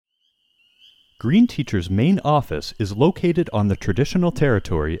Green Teacher's main office is located on the traditional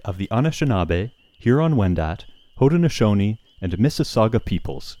territory of the Anishinaabe, Huron-Wendat, Haudenosaunee, and Mississauga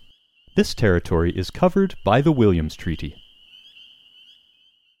peoples. This territory is covered by the Williams Treaty.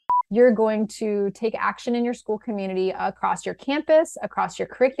 You're going to take action in your school community across your campus, across your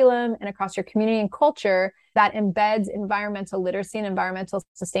curriculum, and across your community and culture that embeds environmental literacy and environmental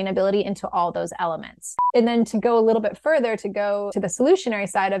sustainability into all those elements. And then to go a little bit further, to go to the solutionary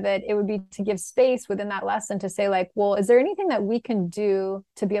side of it, it would be to give space within that lesson to say like, well, is there anything that we can do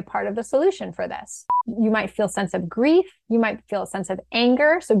to be a part of the solution for this? You might feel a sense of grief. You might feel a sense of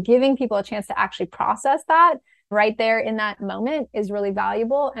anger. So giving people a chance to actually process that right there in that moment is really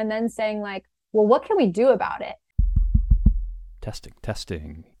valuable. And then saying like, well, what can we do about it?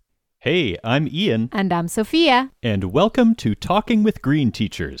 Testing. Hey, I'm Ian. And I'm Sophia. And welcome to Talking with Green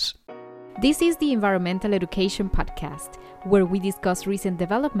Teachers. This is the Environmental Education Podcast, where we discuss recent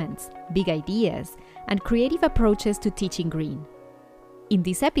developments, big ideas, and creative approaches to teaching green. In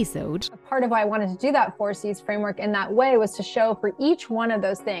this episode, part of why I wanted to do that 4Cs framework in that way was to show for each one of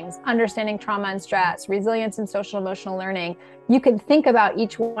those things, understanding trauma and stress, resilience and social emotional learning, you can think about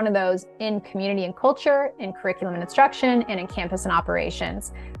each one of those in community and culture, in curriculum and instruction, and in campus and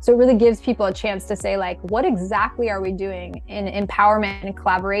operations. So it really gives people a chance to say like, what exactly are we doing in empowerment and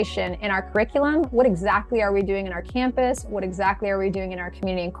collaboration in our curriculum? What exactly are we doing in our campus? What exactly are we doing in our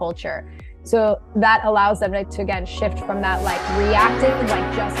community and culture? So that allows them to again, shift from that like reactive,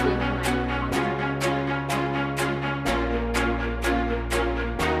 like just being in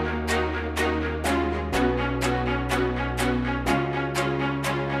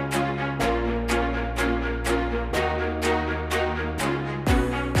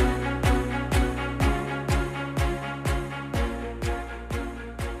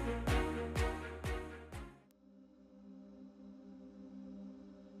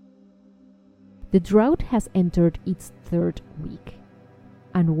the drought has entered its third week,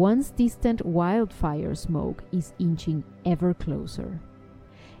 and once distant wildfire smoke is inching ever closer.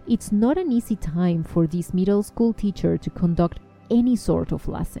 It's not an easy time for this middle school teacher to conduct any sort of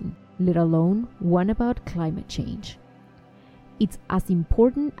lesson, let alone one about climate change. It's as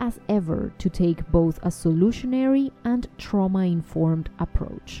important as ever to take both a solutionary and trauma-informed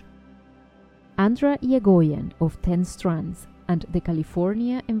approach. Andra Iegoyen of 10 Strands and the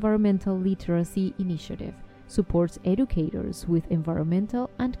California Environmental Literacy Initiative supports educators with environmental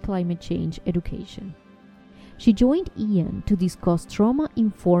and climate change education. She joined Ian to discuss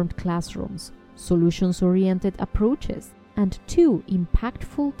trauma-informed classrooms, solutions-oriented approaches, and 2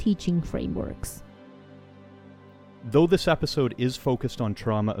 impactful teaching frameworks. Though this episode is focused on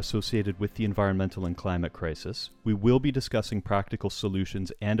trauma associated with the environmental and climate crisis, we will be discussing practical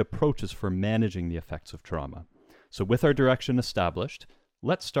solutions and approaches for managing the effects of trauma. So with our direction established,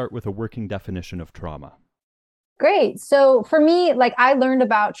 let's start with a working definition of trauma. Great. So for me, like I learned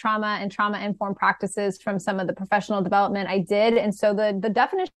about trauma and trauma-informed practices from some of the professional development I did. And so the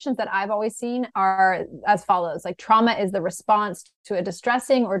definitions that I've always seen are as follows. Like trauma is the response to a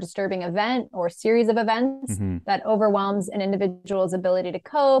distressing or disturbing event or series of events that overwhelms an individual's ability to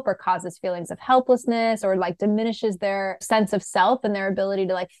cope or causes feelings of helplessness or like diminishes their sense of self and their ability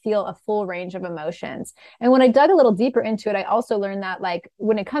to like feel a full range of emotions. And when I dug a little deeper into it, I also learned that like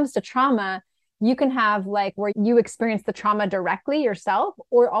when it comes to trauma, you can have like where you experience the trauma directly yourself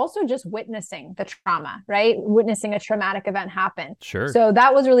or also just witnessing the trauma, right? Witnessing a traumatic event happen. Sure. So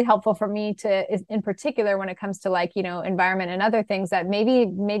that was really helpful for me to, in particular, when it comes to like, you know, environment and other things that maybe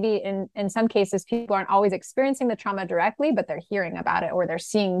in some cases, people aren't always experiencing the trauma directly, but they're hearing about it or they're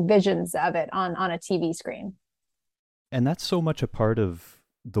seeing visions of it on a TV screen. And that's so much a part of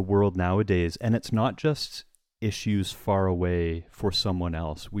the world nowadays. And it's not just issues far away for someone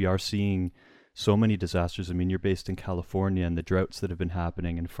else. We are seeing so many disasters. I mean, you're based in California and the droughts that have been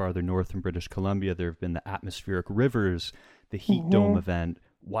happening, and farther north in British Columbia, there have been the atmospheric rivers, the heat dome event,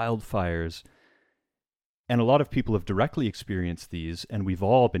 wildfires. And a lot of people have directly experienced these, and we've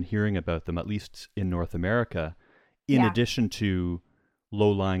all been hearing about them, at least in North America, in addition to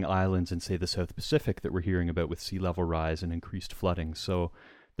low-lying islands in, say, the South Pacific that we're hearing about with sea level rise and increased flooding. So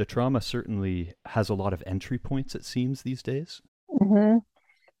the trauma certainly has a lot of entry points, it seems, these days.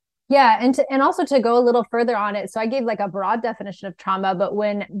 Yeah. And also to go a little further on it. So I gave like a broad definition of trauma, but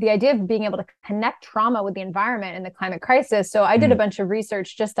when the idea of being able to connect trauma with the environment and the climate crisis. So I did a bunch of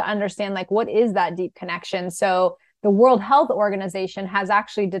research just to understand like, what is that deep connection? So the World Health Organization has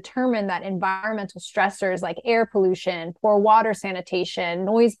actually determined that environmental stressors like air pollution, poor water sanitation,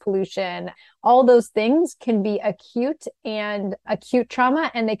 noise pollution, all those things can be acute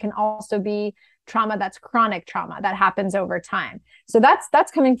trauma, and they can also be trauma that's chronic trauma that happens over time. So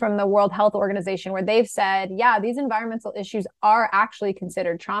that's coming from the World Health Organization, where they've said, yeah, these environmental issues are actually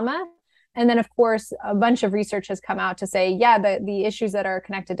considered trauma. And then, of course, a bunch of research has come out to say, yeah, the issues that are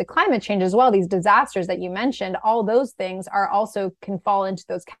connected to climate change as well, these disasters that you mentioned, all those things are also can fall into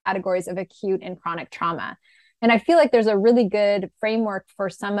those categories of acute and chronic trauma. And I feel like there's a really good framework for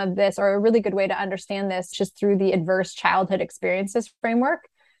some of this, or a really good way to understand this, just through the adverse childhood experiences framework.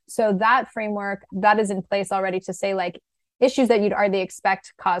 So that framework that is in place already to say, like, issues that you'd already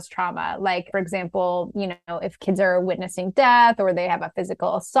expect cause trauma. Like, for example, if kids are witnessing death, or they have a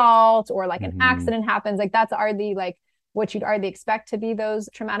physical assault, or like an accident happens, like that's already like what you'd already expect to be those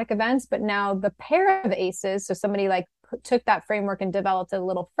traumatic events. But now the pair of ACEs, so somebody like took that framework and developed it a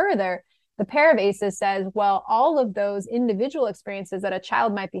little further. The pair of ACEs says, well, all of those individual experiences that a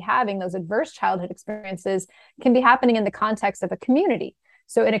child might be having, those adverse childhood experiences, can be happening in the context of a community.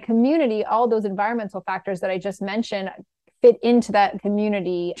 So in a community, all those environmental factors that I just mentioned fit into that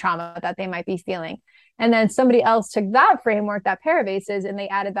community trauma that they might be feeling. And then somebody else took that framework, that pair of ACEs, and they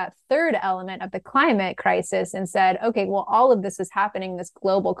added that third element of the climate crisis and said, okay, well, all of this is happening in this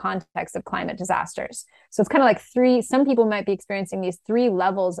global context of climate disasters. So it's kind of like some people might be experiencing these 3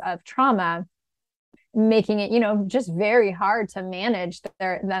 levels of trauma, making it, just very hard to manage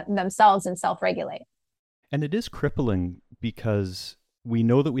themselves and self-regulate. And it is crippling because we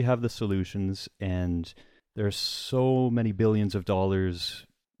know that we have the solutions, and there's so many billions of dollars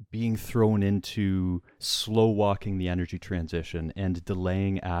being thrown into slow walking the energy transition and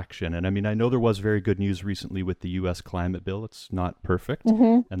delaying action. And I mean, I know there was very good news recently with the US climate bill. It's not perfect,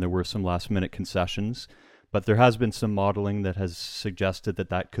 and there were some last minute concessions, but there has been some modeling that has suggested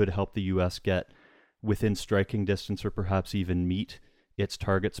that could help the US get within striking distance, or perhaps even meet its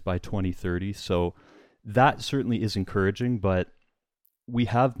targets by 2030. So that certainly is encouraging, but we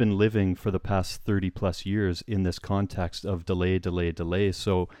have been living for the past 30 plus years in this context of delay.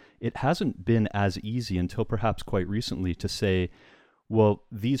 So it hasn't been as easy until perhaps quite recently to say, well,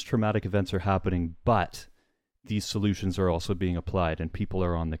 these traumatic events are happening, but these solutions are also being applied and people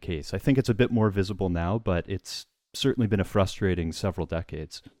are on the case. I think it's a bit more visible now, but it's certainly been a frustrating several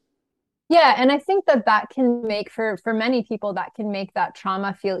decades. Yeah, and I think that can make, for many people, that can make that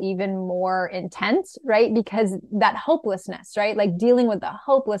trauma feel even more intense, right? Because that hopelessness, right? Like dealing with the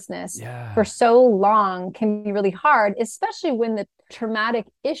hopelessness for so long can be really hard, especially when the traumatic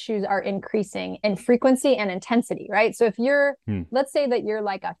issues are increasing in frequency and intensity, right? So if you're, let's say that you're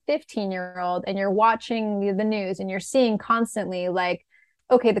like a 15-year-old and you're watching the news and you're seeing constantly like,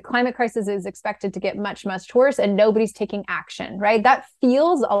 okay, the climate crisis is expected to get much, much worse and nobody's taking action, right? That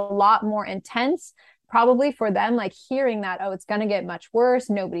feels a lot more intense, probably for them, like hearing that, oh, it's going to get much worse,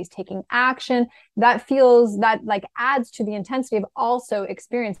 nobody's taking action. That like adds to the intensity of also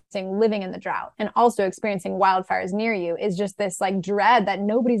experiencing living in the drought and also experiencing wildfires near you, is just this like dread that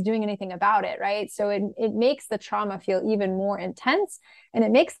nobody's doing anything about it, right? So it makes the trauma feel even more intense, and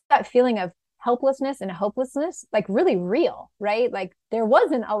it makes that feeling of helplessness and hopelessness like really real, right? Like there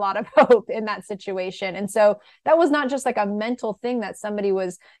wasn't a lot of hope in that situation. And so that was not just like a mental thing that somebody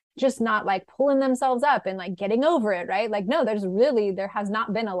was just not like pulling themselves up and like getting over it, right? Like, no, there has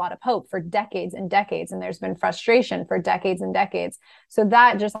not been a lot of hope for decades and decades, and there's been frustration for decades and decades. So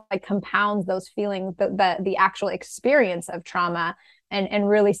that just like compounds those feelings, the actual experience of trauma, and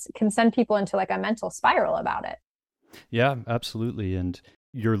really can send people into like a mental spiral about it. Yeah, absolutely. And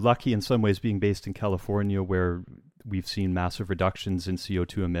you're lucky in some ways being based in California, where we've seen massive reductions in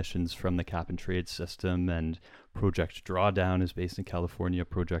CO2 emissions from the cap and trade system, and Project Drawdown is based in California.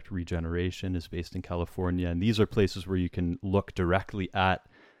 Project Regeneration is based in California. And these are places where you can look directly at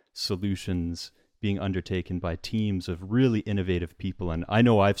solutions being undertaken by teams of really innovative people. And I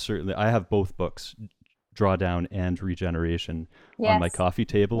know I have both books, Drawdown and Regeneration, on my coffee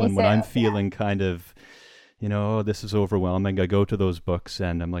table. And when I'm feeling kind of, this is overwhelming, I go to those books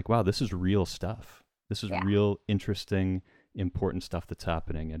and I'm like, wow, this is real stuff. This is real, interesting, important stuff that's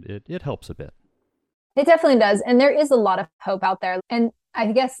happening. And it helps a bit. It definitely does. And there is a lot of hope out there. And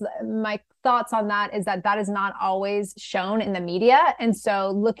I guess my thoughts on that is that is not always shown in the media. And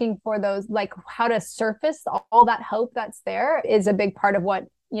so looking for those, like how to surface all that hope that's there, is a big part of what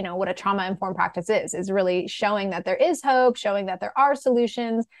a trauma-informed practice is really showing that there is hope, showing that there are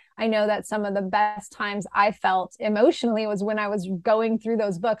solutions. I know that some of the best times I felt emotionally was when I was going through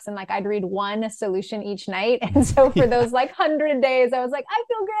those books, and like I'd read one solution each night. And so for those like 100 days, I was like, I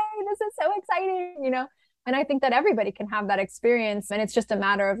feel great. This is so exciting, And I think that everybody can have that experience. And it's just a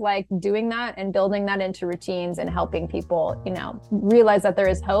matter of like doing that and building that into routines and helping people, realize that there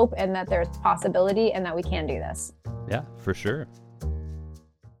is hope and that there's possibility and that we can do this. Yeah, for sure.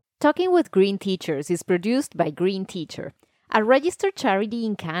 Talking with Green Teachers is produced by Green Teacher, a registered charity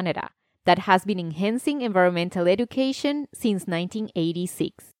in Canada that has been enhancing environmental education since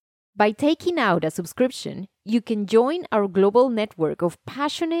 1986. By taking out a subscription, you can join our global network of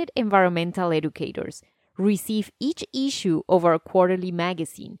passionate environmental educators, receive each issue of our quarterly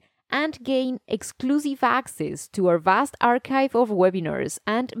magazine, and gain exclusive access to our vast archive of webinars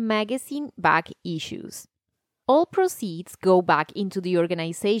and magazine-back issues. All proceeds go back into the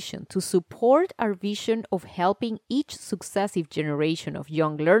organization to support our vision of helping each successive generation of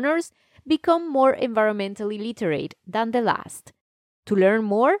young learners become more environmentally literate than the last. To learn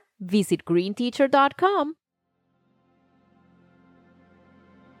more, visit greenteacher.com.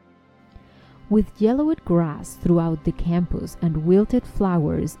 With yellowed grass throughout the campus and wilted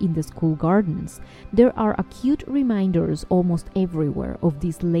flowers in the school gardens, there are acute reminders almost everywhere of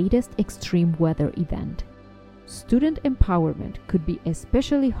this latest extreme weather event. Student empowerment could be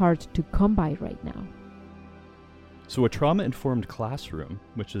especially hard to come by right now. So a trauma-informed classroom,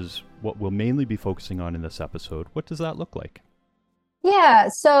 which is what we'll mainly be focusing on in this episode, what does that look like? Yeah,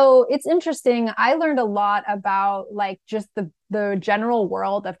 so it's interesting. I learned a lot about just the general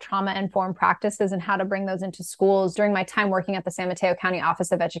world of trauma-informed practices and how to bring those into schools during my time working at the San Mateo County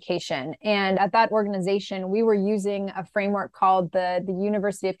Office of Education. And at that organization, we were using a framework called the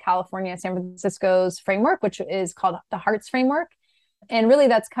University of California, San Francisco's framework, which is called the HEARTS framework. And really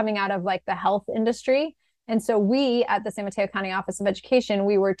that's coming out of the health industry. And so we at the San Mateo County Office of Education,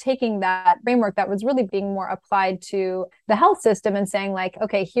 we were taking that framework that was really being more applied to the health system and saying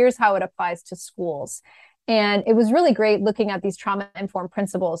okay, here's how it applies to schools. And it was really great looking at these trauma-informed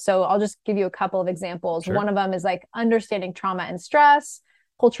principles. So I'll just give you a couple of examples. Sure. One of them is understanding trauma and stress,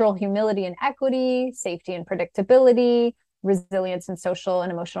 cultural humility and equity, safety and predictability, resilience and social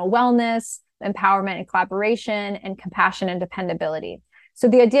and emotional wellness, empowerment and collaboration, and compassion and dependability. So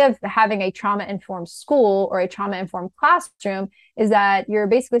the idea of having a trauma-informed school or a trauma-informed classroom is that you're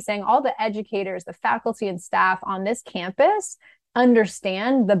basically saying all the educators, the faculty and staff on this campus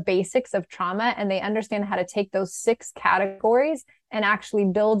understand the basics of trauma, and they understand how to take those 6 categories and actually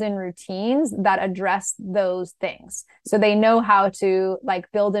build in routines that address those things. So they know how to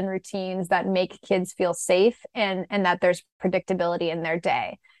build in routines that make kids feel safe and that there's predictability in their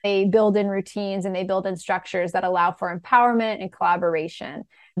day. They build in routines and they build in structures that allow for empowerment and collaboration.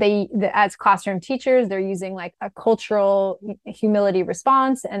 As classroom teachers, they're using a cultural humility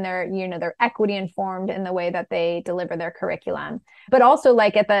response, and they're equity informed in the way that they deliver their curriculum. But also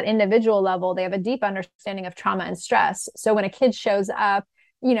at that individual level, they have a deep understanding of trauma and stress. So when a kid shows up,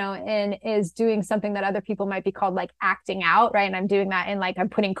 and is doing something that other people might be called acting out, right? And I'm doing that in I'm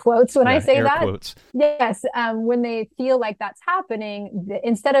putting quotes when I say air that. Quotes. Yes. When they feel that's happening,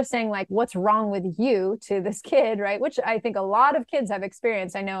 instead of saying what's wrong with you to this kid, right? Which I think a lot of kids have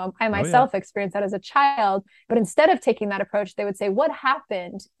experienced. I know I myself experienced that as a child, but instead of taking that approach, they would say, what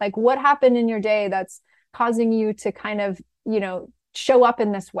happened? What happened in your day that's causing you to kind of, show up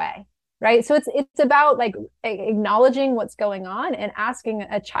in this way? Right. So it's about acknowledging what's going on and asking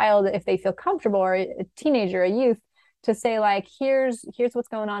a child if they feel comfortable, or a teenager, a youth, to say here's what's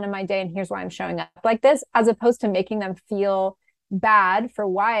going on in my day and here's why I'm showing up like this, as opposed to making them feel bad for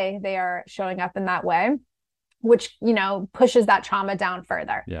why they are showing up in that way, which, pushes that trauma down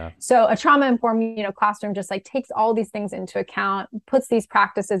further. Yeah. So a trauma-informed, classroom just takes all these things into account, puts these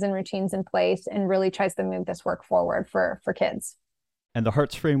practices and routines in place, and really tries to move this work forward for kids. And the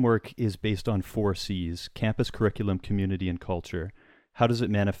HEARTS framework is based on 4 C's: campus, curriculum, community, and culture. How does it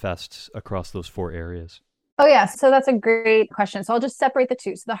manifest across those 4 areas? Oh, yeah. So that's a great question. So I'll just separate the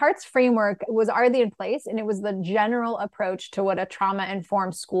two. So the HEARTS framework was already in place, and it was the general approach to what a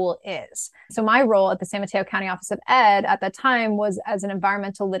trauma-informed school is. So my role at the San Mateo County Office of Ed at the time was as an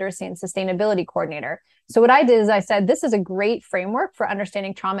environmental literacy and sustainability coordinator. So what I did is I said, this is a great framework for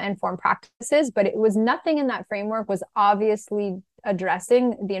understanding trauma-informed practices, but it was nothing in that framework was obviously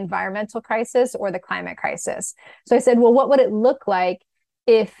addressing the environmental crisis or the climate crisis. So I said, well, what would it look like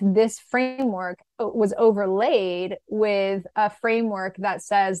if this framework was overlaid with a framework that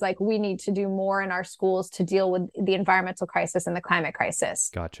says we need to do more in our schools to deal with the environmental crisis and the climate crisis?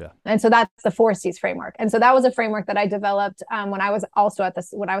 Gotcha. And so that's the 4 C's framework. And so that was a framework that I developed when I was at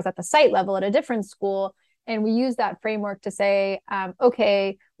the site level at a different school. And we use that framework to say,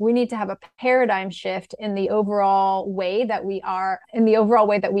 okay, we need to have a paradigm shift in the overall way that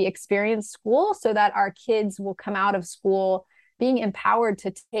we experience school, so that our kids will come out of school being empowered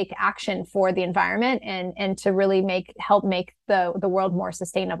to take action for the environment and to really help make the world more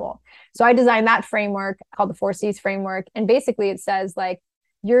sustainable. So I designed that framework called the 4 C's framework. And basically it says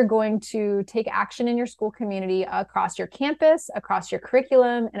you're going to take action in your school community across your campus, across your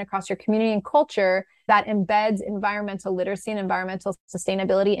curriculum, and across your community and culture that embeds environmental literacy and environmental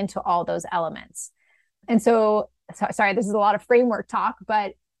sustainability into all those elements. And so, sorry, this is a lot of framework talk,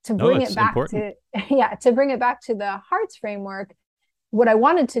 but to bring it back to, to bring it back to the HEARTS framework, what I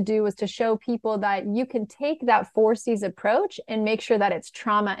wanted to do was to show people that you can take that 4Cs approach and make sure that it's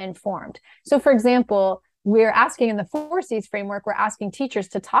trauma informed. So for example, we're asking in the 4Cs framework, we're asking teachers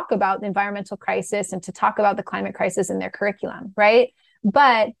to talk about the environmental crisis and to talk about the climate crisis in their curriculum, right?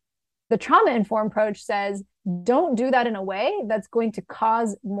 But the trauma-informed approach says, don't do that in a way that's going to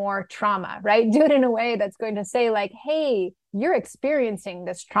cause more trauma, right? Do it in a way that's going to say like, hey, you're experiencing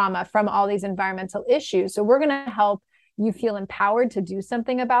this trauma from all these environmental issues. So we're going to help you feel empowered to do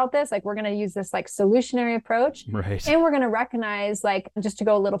something about this. Like we're going to use this like solutionary approach. Right. And we're going to recognize, like, just to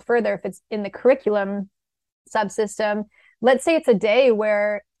go a little further, if it's in the curriculum subsystem, let's say it's a day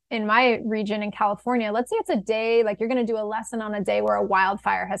where in my region in California, let's say it's a day, like you're going to do a lesson on a day where a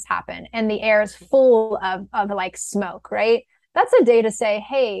wildfire has happened and the air is full of like smoke, right? That's a day to say,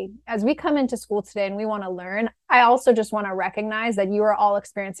 hey, as we come into school today and we want to learn, I also just want to recognize that you are all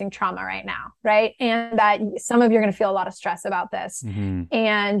experiencing trauma right now, right? And that some of you are going to feel a lot of stress about this. Mm-hmm.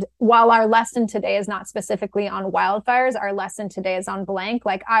 And while our lesson today is not specifically on wildfires, our lesson today is on blank,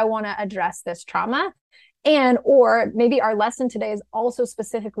 like I want to address this trauma. And, or maybe our lesson today is also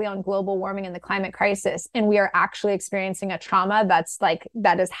specifically on global warming and the climate crisis. And we are actually experiencing a trauma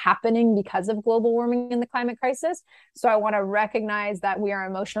that is happening because of global warming and the climate crisis. So I want to recognize that we are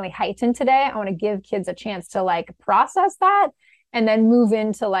emotionally heightened today. I want to give kids a chance to like process that and then move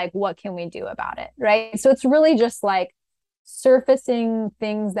into like, what can we do about it? Right. So it's really just like surfacing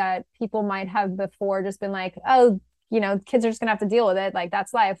things that people might have before just been like, oh, you know, kids are just gonna have to deal with it. Like,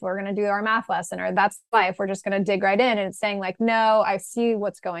 that's life. We're gonna do our math lesson, or that's life. We're just gonna dig right in. And it's saying like, no, I see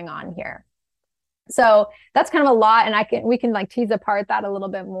what's going on here. So that's kind of a lot. And we can like tease apart that a little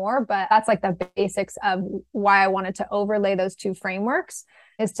bit more, but that's like the basics of why I wanted to overlay those two frameworks,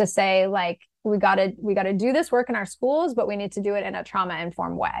 is to say like, we gotta do this work in our schools, but we need to do it in a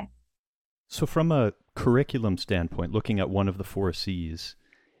trauma-informed way. So from a curriculum standpoint, looking at one of the 4Cs,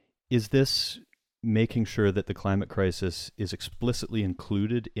 is this making sure that the climate crisis is explicitly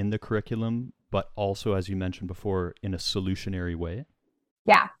included in the curriculum, but also, as you mentioned before, in a solutionary way?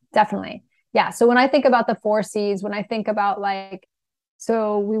 Yeah, definitely. Yeah. So when I think about the 4Cs, when I think about like,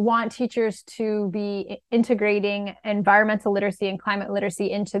 so we want teachers to be integrating environmental literacy and climate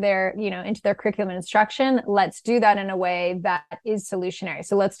literacy into their curriculum instruction. Let's do that in a way that is solutionary.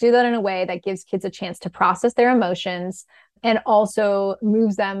 So let's do that in a way that gives kids a chance to process their emotions, and also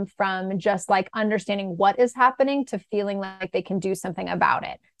moves them from just like understanding what is happening to feeling like they can do something about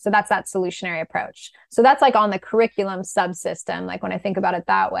it. So that's that solutionary approach. So that's like on the curriculum subsystem, like when I think about it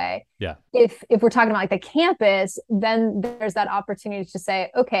that way. Yeah. If we're talking about like the campus, then there's that opportunity to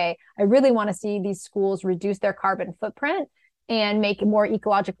say, okay, I really want to see these schools reduce their carbon footprint and make more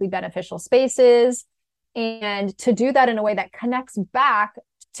ecologically beneficial spaces. And to do that in a way that connects back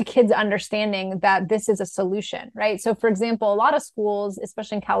to kids understanding that this is a solution, right? So for example, a lot of schools,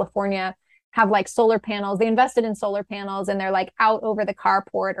 especially in California, have like solar panels. They invested in solar panels and they're like out over the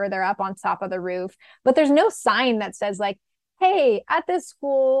carport or they're up on top of the roof, but there's no sign that says like, hey, at this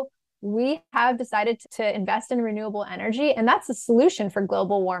school, we have decided to invest in renewable energy. And that's a solution for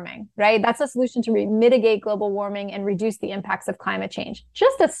global warming, right? That's a solution to mitigate global warming and reduce the impacts of climate change.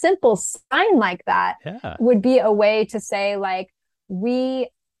 Just a simple sign like that would be a way to say like,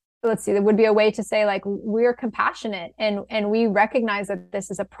 there would be a way to say like, we're compassionate and we recognize that this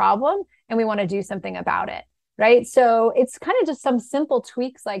is a problem and we want to do something about it, right? So it's kind of just some simple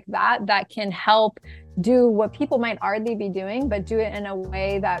tweaks like that can help do what people might already be doing, but do it in a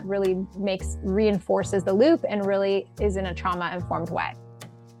way that really reinforces the loop and really is in a trauma-informed way.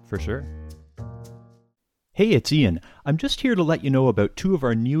 For sure. Hey, it's Ian. I'm just here to let you know about two of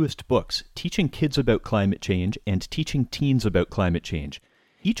our newest books, Teaching Kids About Climate Change and Teaching Teens About Climate Change.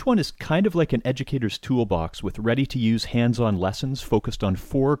 Each one is kind of like an educator's toolbox with ready-to-use hands-on lessons focused on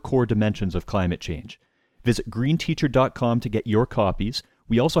 4 core dimensions of climate change. Visit greenteacher.com to get your copies.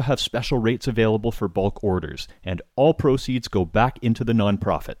 We also have special rates available for bulk orders, and all proceeds go back into the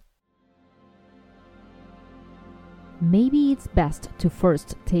nonprofit. Maybe it's best to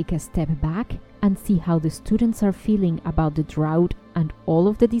first take a step back and see how the students are feeling about the drought and all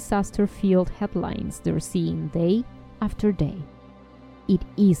of the disaster-filled headlines they're seeing day after day. It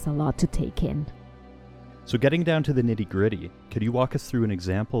is a lot to take in. So getting down to the nitty-gritty, could you walk us through an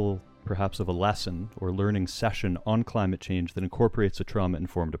example, perhaps of a lesson or learning session on climate change that incorporates a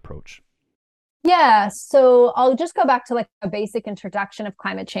trauma-informed approach? Yeah, so I'll just go back to like a basic introduction of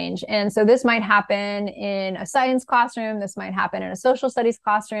climate change. And so this might happen in a science classroom, this might happen in a social studies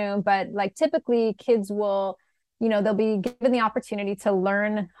classroom, but like typically kids will, they'll be given the opportunity to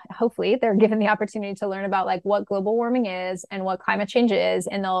learn, hopefully they're given the opportunity to learn about like what global warming is and what climate change is,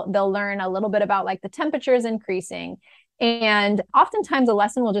 and they'll learn a little bit about like the temperatures increasing. And oftentimes a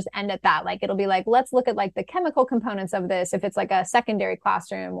lesson will just end at that. Like it'll be like, let's look at like the chemical components of this. If it's like a secondary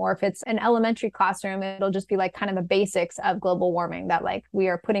classroom, or if it's an elementary classroom, it'll just be like kind of the basics of global warming, that like we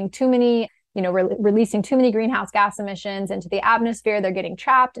are putting too many, releasing too many greenhouse gas emissions into the atmosphere. They're getting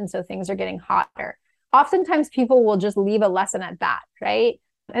trapped. And so things are getting hotter. Oftentimes people will just leave a lesson at that, right?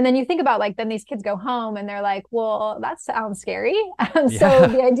 And then you think about like, then these kids go home and they're like, well, that sounds scary. So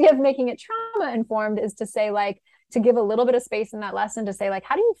the idea of making it trauma informed is to say like, to give a little bit of space in that lesson to say like,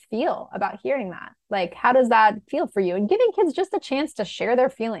 how do you feel about hearing that? Like, how does that feel for you? And giving kids just a chance to share their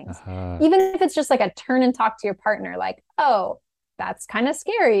feelings, even if it's just like a turn and talk to your partner, like, oh, that's kind of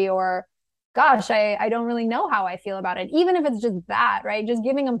scary, or gosh, I don't really know how I feel about it. Even if it's just that, right? Just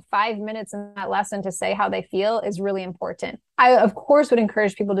giving them 5 minutes in that lesson to say how they feel is really important. I, of course, would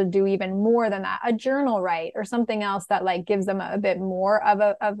encourage people to do even more than that, a journal write or something else that like gives them a bit more of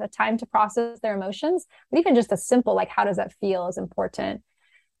a time to process their emotions. But even just a simple, like, how does that feel is important.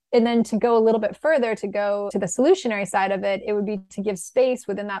 And then to go a little bit further, to go to the solutionary side of it, it would be to give space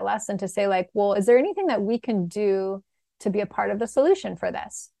within that lesson to say like, well, is there anything that we can do to be a part of the solution for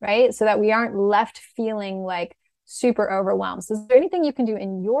this, right? So that we aren't left feeling like super overwhelmed. So is there anything you can do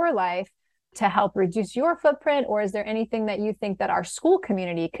in your life to help reduce your footprint? Or is there anything that you think that our school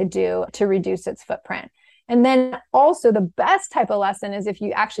community could do to reduce its footprint? And then also the best type of lesson is if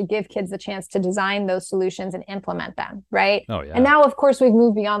you actually give kids the chance to design those solutions and implement them, right? Oh, yeah. And now, of course, we've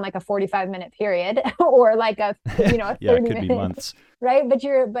moved beyond like a 45-minute period or like a, a 30 yeah, it could minute, be months. Right? But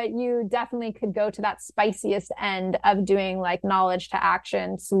you definitely could go to that spiciest end of doing like knowledge to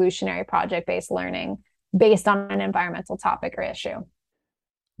action, solutionary project-based learning based on an environmental topic or issue.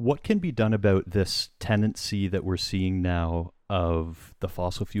 What can be done about this tendency that we're seeing now of the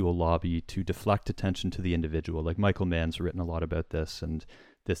fossil fuel lobby to deflect attention to the individual? Like Michael Mann's written a lot about this, and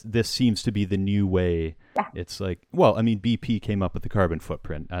this seems to be the new way. Yeah. It's like, well, I mean, BP came up with the carbon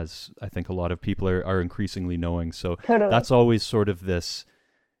footprint, as I think a lot of people are increasingly knowing. So Totally. that's always sort of this,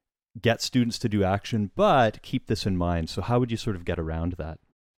 get students to do action, but keep this in mind. So how would you sort of get around that?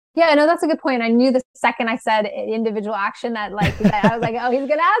 Yeah, no, that's a good point. I knew the second I said individual action that like that I was like, oh, he's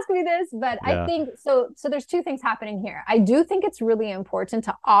gonna ask me this. But Yeah. I think so. So there's two things happening here. I do think it's really important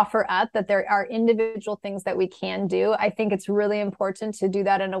to offer up that there are individual things that we can do. I think it's really important to do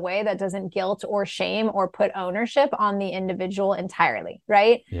that in a way that doesn't guilt or shame or put ownership on the individual entirely,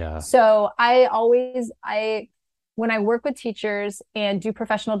 right? Yeah. So when I work with teachers and do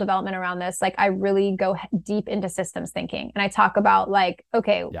professional development around this, like I really go deep into systems thinking. And I talk about like,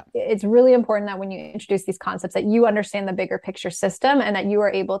 okay, it's really important that when you introduce these concepts that you understand the bigger picture system and that you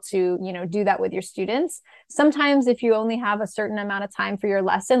are able to, do that with your students. Sometimes if you only have a certain amount of time for your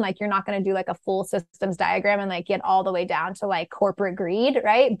lesson, like you're not going to do like a full systems diagram and like get all the way down to like corporate greed,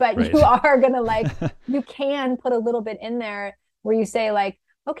 right? But you are going to like, you can put a little bit in there where you say like,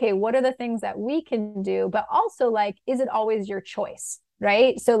 okay, what are the things that we can do? But also like, is it always your choice?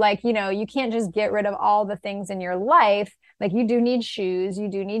 Right. So like, you can't just get rid of all the things in your life. Like you do need shoes, you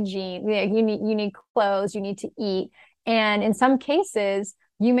do need jeans, you need clothes, you need to eat. And in some cases,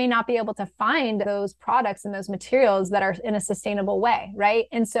 you may not be able to find those products and those materials that are in a sustainable way, right?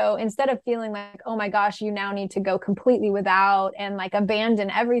 And so instead of feeling like, oh my gosh, you now need to go completely without and like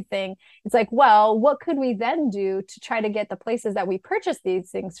abandon everything, it's like, well, what could we then do to try to get the places that we purchase these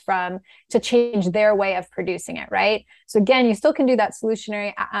things from to change their way of producing it, right? So again, you still can do that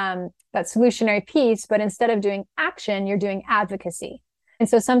solutionary piece, but instead of doing action, you're doing advocacy. And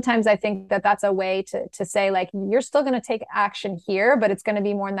so sometimes I think that that's a way to say like, you're still going to take action here, but it's going to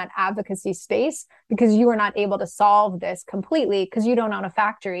be more in that advocacy space because you are not able to solve this completely because you don't own a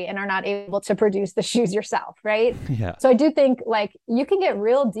factory and are not able to produce the shoes yourself, right? Yeah. So I do think like you can get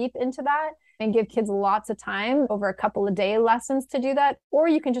real deep into that and give kids lots of time over a couple of day lessons to do that, or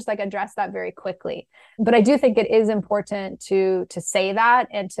you can just like address that very quickly. But I do think it is important to say that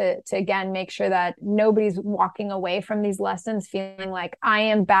and to again make sure that nobody's walking away from these lessons feeling like I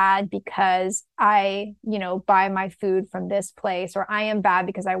am bad because I, buy my food from this place, or I am bad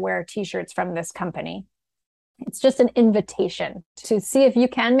because I wear t-shirts from this company. It's just an invitation to see if you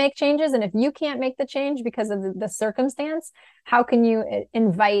can make changes. And if you can't make the change because of the circumstance, how can you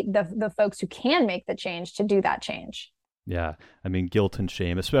invite the folks who can make the change to do that change? Yeah. I mean, guilt and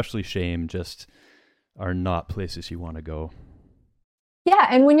shame, especially shame, just are not places you want to go. Yeah.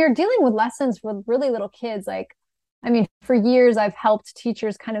 And when you're dealing with lessons with really little kids, like, I mean, for years, I've helped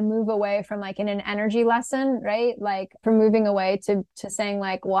teachers kind of move away from like in an energy lesson, right? Like from moving away to saying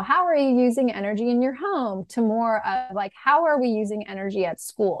like, well, how are you using energy in your home, to more of like, how are we using energy at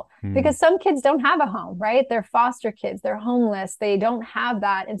school? Because some kids don't have a home, right? They're foster kids, they're homeless, they don't have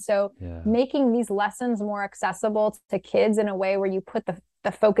that. And so making these lessons more accessible to kids in a way where you put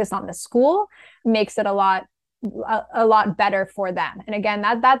the focus on the school makes it a lot better for them. And again,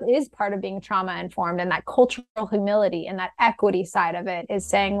 that is part of being trauma informed, and that cultural humility and that equity side of it is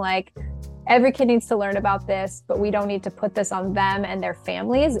saying like, every kid needs to learn about this, but we don't need to put this on them and their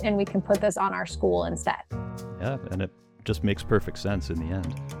families, and we can put this on our school instead. Yeah, and it just makes perfect sense in the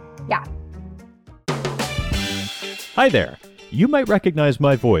end. Yeah. Hi there. You might recognize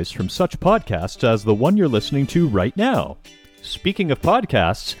my voice from such podcasts as the one you're listening to right now. Speaking of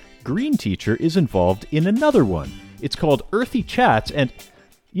podcasts, Green Teacher is involved in another one. It's called Earthy Chats, and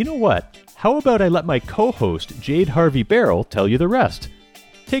you know what? How about I let my co-host, Jade Harvey Barrel, tell you the rest?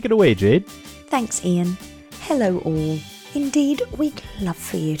 Take it away, Jade. Thanks, Ian. Hello, all. Indeed, we'd love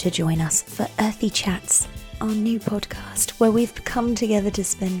for you to join us for Earthy Chats, our new podcast where we've come together to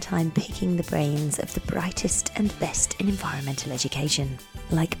spend time picking the brains of the brightest and best in environmental education.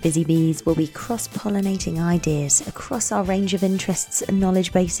 Like busy bees, we'll be cross-pollinating ideas across our range of interests and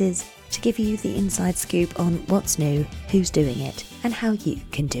knowledge bases to give you the inside scoop on what's new, who's doing it, and how you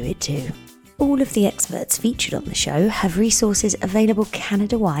can do it too. All of the experts featured on the show have resources available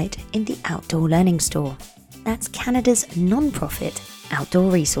Canada-wide in the Outdoor Learning Store. That's Canada's non-profit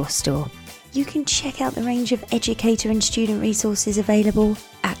outdoor resource store. You can check out the range of educator and student resources available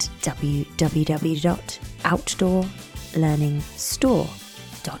at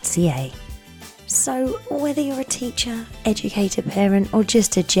www.outdoorlearningstore.ca. So whether you're a teacher, educator, parent, or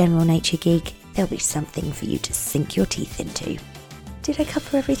just a general nature geek, there'll be something for you to sink your teeth into. Did I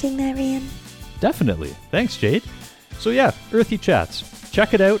cover everything there, Ian? Definitely. Thanks, Jade. So yeah, Earthy Chats.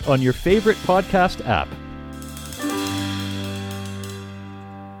 Check it out on your favorite podcast app.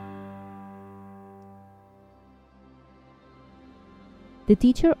 The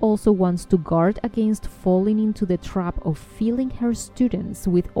teacher also wants to guard against falling into the trap of filling her students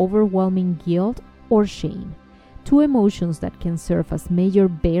with overwhelming guilt or shame, two emotions that can serve as major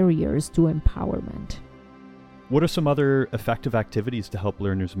barriers to empowerment. What are some other effective activities to help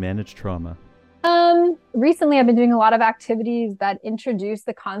learners manage trauma? Recently, I've been doing a lot of activities that introduce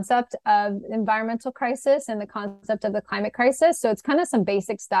the concept of environmental crisis and the concept of the climate crisis. So it's kind of some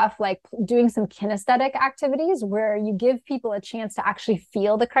basic stuff like doing some kinesthetic activities where you give people a chance to actually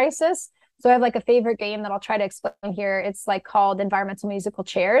feel the crisis. So I have like a favorite game that I'll try to explain here. It's like called Environmental Musical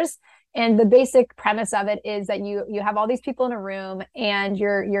Chairs. And the basic premise of it is that you have all these people in a room and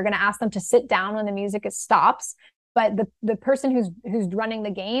you're going to ask them to sit down when the music stops. But the person who's running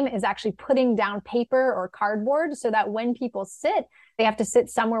the game is actually putting down paper or cardboard so that when people sit, they have to sit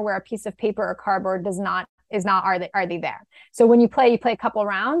somewhere where a piece of paper or cardboard are they there. So when you play a couple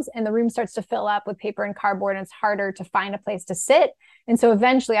rounds and the room starts to fill up with paper and cardboard and it's harder to find a place to sit. And so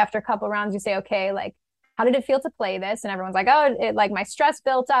eventually after a couple rounds, you say, okay, like, how did it feel to play this? And everyone's like, oh, it like my stress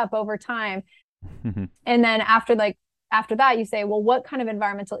built up over time. And then after that, you say, well, what kind of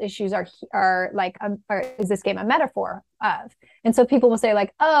environmental issues are is this game a metaphor of? And so people will say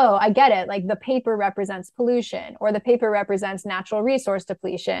like, oh, I get it. Like the paper represents pollution, or the paper represents natural resource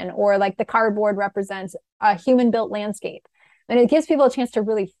depletion, or like the cardboard represents a human built landscape. And it gives people a chance to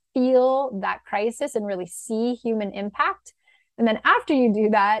really feel that crisis and really see human impact. And then after you do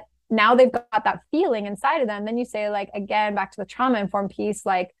that, now they've got that feeling inside of them. Then you say like, again, back to the trauma informed piece,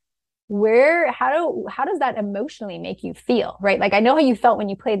 like, how does that emotionally make you feel, right? Like I know how you felt when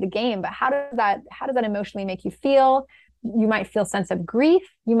you played the game, but how does that emotionally make you feel? You might feel a sense of grief,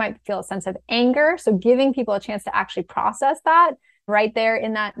 you might feel a sense of anger. So giving people a chance to actually process that right there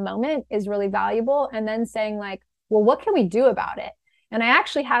in that moment is really valuable. And then saying like, well, what can we do about it? And I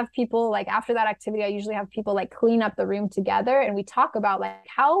actually have people like after that activity, I usually have people like clean up the room together, and we talk about like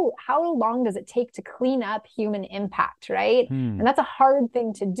how long does it take to clean up human impact, right? And that's a hard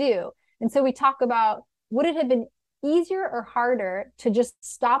thing to do. And so we talk about, would it have been easier or harder to just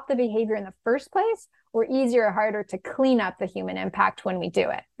stop the behavior in the first place, or easier or harder to clean up the human impact when we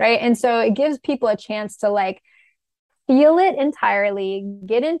do it, right? And so it gives people a chance to like feel it entirely,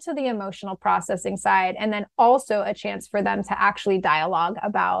 get into the emotional processing side, and then also a chance for them to actually dialogue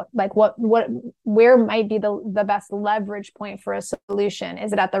about like where might be the best leverage point for a solution.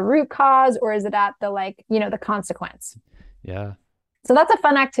 Is it at the root cause, or is it at the the consequence? Yeah. So that's a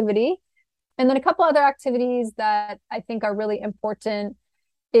fun activity. And then a couple other activities that I think are really important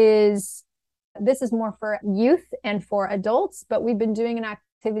is this is more for youth and for adults, but we've been doing an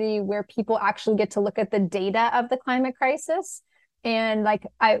activity where people actually get to look at the data of the climate crisis. And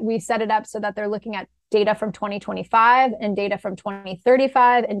we set it up so that they're looking at data from 2025 and data from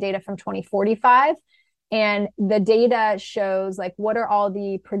 2035 and data from 2045. And the data shows like what are all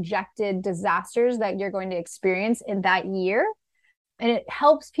the projected disasters that you're going to experience in that year. And it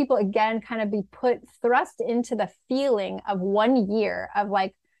helps people, again, kind of be thrust into the feeling of 1 year of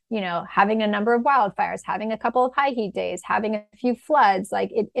like, having a number of wildfires, having a couple of high heat days, having a few floods. Like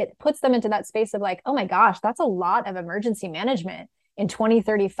it puts them into that space of like, oh my gosh, that's a lot of emergency management in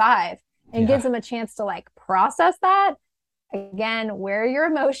 2035, and gives them a chance to like process that. Again, where are your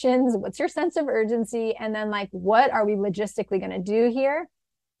emotions? What's your sense of urgency? And then like, what are we logistically going to do here?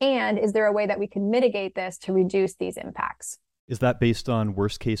 And is there a way that we can mitigate this to reduce these impacts? Is that based on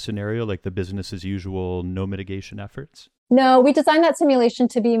worst case scenario, like the business as usual, no mitigation efforts? No, we designed that simulation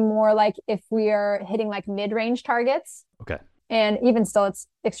to be more like if we are hitting like mid-range targets. Okay. And even still, it's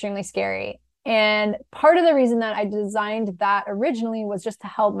extremely scary. And part of the reason that I designed that originally was just to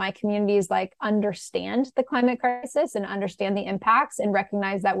help my communities like understand the climate crisis and understand the impacts and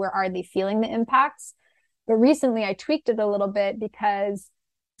recognize that we're already feeling the impacts. But recently I tweaked it a little bit because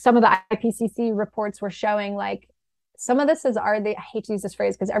some of the IPCC reports were showing like some of this is already, I hate to use this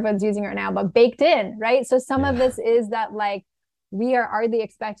phrase because everyone's using it right now, but baked in, right? So some of this is that like we are already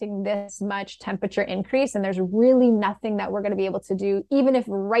expecting this much temperature increase, and there's really nothing that we're going to be able to do. Even if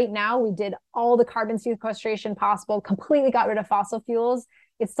right now we did all the carbon sequestration possible, completely got rid of fossil fuels,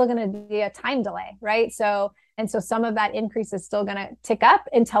 it's still going to be a time delay, right? So some of that increase is still going to tick up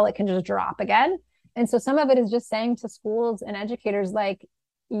until it can just drop again. And so some of it is just saying to schools and educators, like,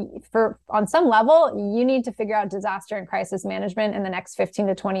 on some level, you need to figure out disaster and crisis management in the next 15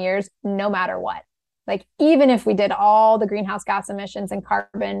 to 20 years, no matter what. Like, even if we did all the greenhouse gas emissions and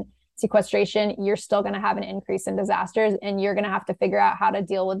carbon sequestration, you're still going to have an increase in disasters, and you're going to have to figure out how to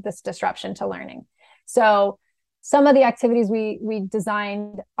deal with this disruption to learning. So some of the activities we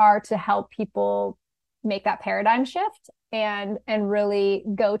designed are to help people make that paradigm shift and really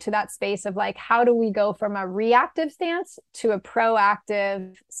go to that space of like, how do we go from a reactive stance to a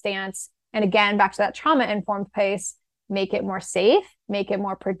proactive stance? And again, back to that trauma-informed pace, make it more safe, make it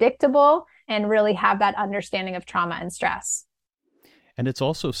more predictable, and really have that understanding of trauma and stress. And it's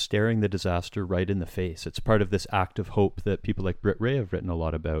also staring the disaster right in the face. It's part of this act of hope that people like Britt Ray have written a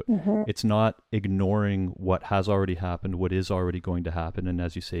lot about. Mm-hmm. It's not ignoring what has already happened, what is already going to happen, and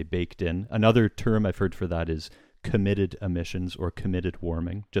as you say, baked in. Another term I've heard for that is committed emissions or committed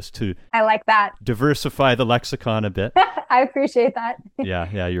warming, just to I like that. Diversify the lexicon a bit. I appreciate that.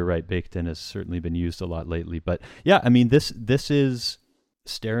 Yeah, you're right. Baked in has certainly been used a lot lately. But yeah, I mean, this is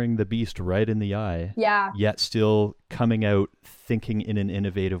staring the beast right in the eye, yet still coming out thinking in an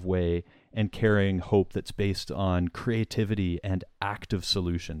innovative way and carrying hope that's based on creativity and active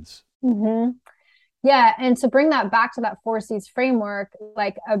solutions. Mm-hmm. Yeah. And to bring that back to that 4Cs framework,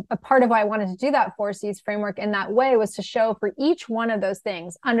 like a part of why I wanted to do that 4Cs framework in that way was to show for each one of those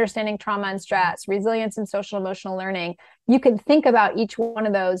things, understanding trauma and stress, resilience and social emotional learning, you can think about each one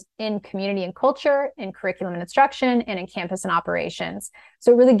of those in community and culture, in curriculum and instruction, and in campus and operations.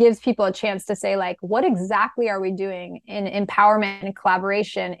 So it really gives people a chance to say, like, what exactly are we doing in empowerment and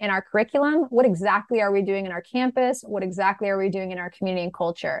collaboration in our curriculum? What exactly are we doing in our campus? What exactly are we doing in our community and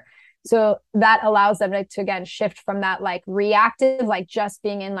culture? So that allows them to again, shift from that like reactive, like just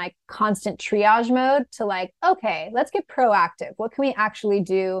being in like constant triage mode to like, okay, let's get proactive. What can we actually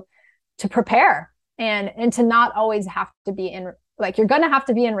do to prepare and to not always have to be in, like, you're going to have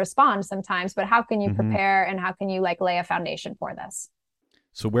to be in response sometimes, but how can you prepare and how can you like lay a foundation for this?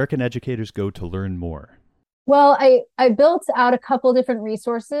 So where can educators go to learn more? Well, I built out a couple different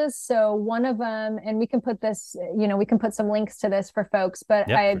resources. So one of them, and we can put this, we can put some links to this for folks, but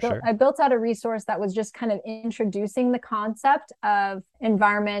I built out a resource that was just kind of introducing the concept of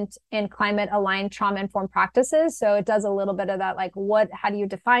environment and climate aligned trauma informed practices. So it does a little bit of that, like how do you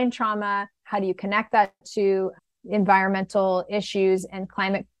define trauma? How do you connect that to environmental issues and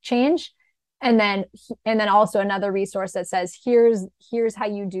climate change? And then also another resource that says, here's how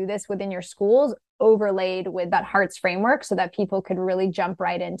you do this within your schools, overlaid with that HEARTS framework so that people could really jump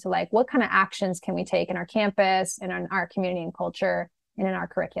right into like, what kind of actions can we take in our campus and in our community and culture and in our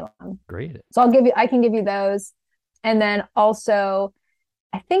curriculum. Great. So I can give you those. And then also,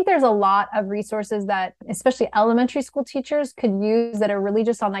 I think there's a lot of resources that especially elementary school teachers could use that are really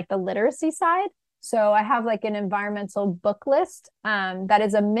just on like the literacy side. So I have like an environmental book list that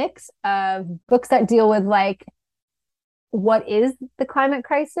is a mix of books that deal with like what is the climate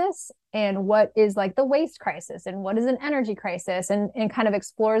crisis and what is like the waste crisis and what is an energy crisis, and kind of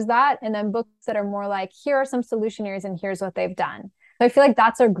explores that. And then books that are more like, here are some solutionaries and here's what they've done. So I feel like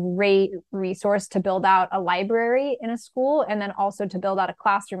that's a great resource to build out a library in a school, and then also to build out a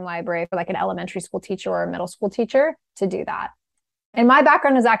classroom library for like an elementary school teacher or a middle school teacher to do that. And my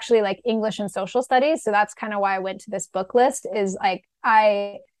background is actually like English and social studies. So that's kind of why I went to this book list. Is like,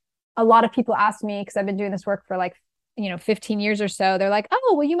 a lot of people ask me, because I've been doing this work for like, 15 years or so. They're like,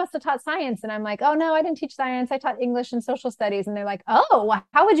 oh, well, you must have taught science. And I'm like, oh, no, I didn't teach science. I taught English and social studies. And they're like, oh, well,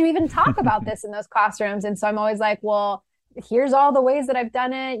 how would you even talk about this in those classrooms? And so I'm always like, well, here's all the ways that I've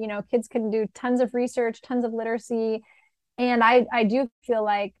done it. Kids can do tons of research, tons of literacy. And I do feel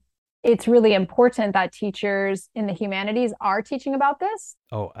like it's really important that teachers in the humanities are teaching about this.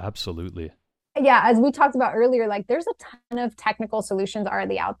 Oh, absolutely. Yeah, as we talked about earlier, like there's a ton of technical solutions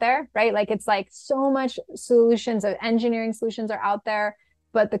already out there, right? Like it's like so much solutions of engineering solutions are out there,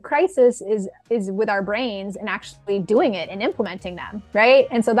 but the crisis is with our brains and actually doing it and implementing them, right?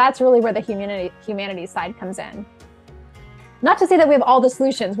 And so that's really where the humanities side comes in. Not to say that we have all the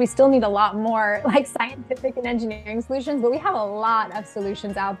solutions. We still need a lot more like scientific and engineering solutions, but we have a lot of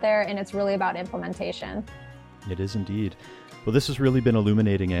solutions out there, and it's really about implementation. It is indeed. Well, this has really been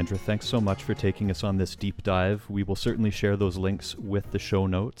illuminating, Andra. Thanks so much for taking us on this deep dive. We will certainly share those links with the show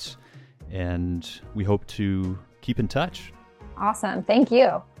notes, and we hope to keep in touch. Awesome. Thank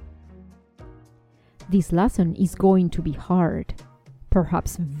you. This lesson is going to be hard,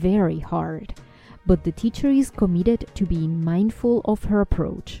 perhaps very hard, but the teacher is committed to being mindful of her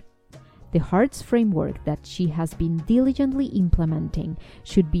approach. The HEARTS framework that she has been diligently implementing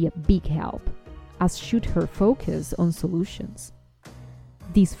should be a big help, as should her focus on solutions.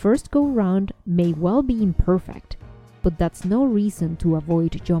 This first go-round may well be imperfect, but that's no reason to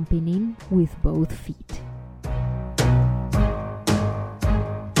avoid jumping in with both feet.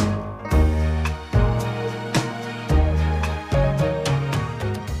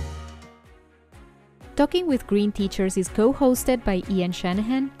 Talking with Green Teachers is co-hosted by Ian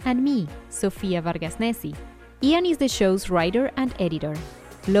Shanahan and me, Sofia Vargas-Nesi. Ian is the show's writer and editor.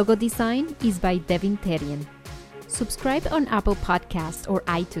 Logo design is by Devin Terrien. Subscribe on Apple Podcasts or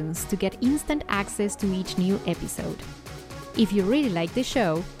iTunes to get instant access to each new episode. If you really like the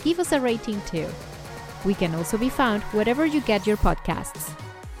show, give us a rating too. We can also be found wherever you get your podcasts.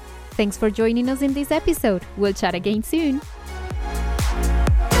 Thanks for joining us in this episode. We'll chat again soon.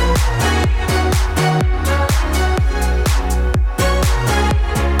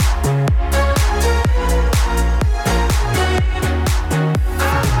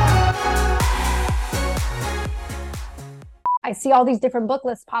 I see all these different book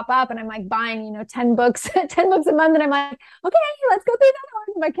lists pop up, and I'm like buying, 10 books, 10 books a month. And I'm like, okay, let's go through that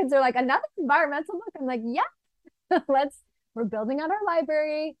one. My kids are like, another environmental book. I'm like, yeah, we're building out our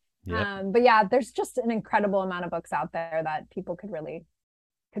library. Yep. But yeah, there's just an incredible amount of books out there that people could really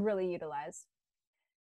utilize.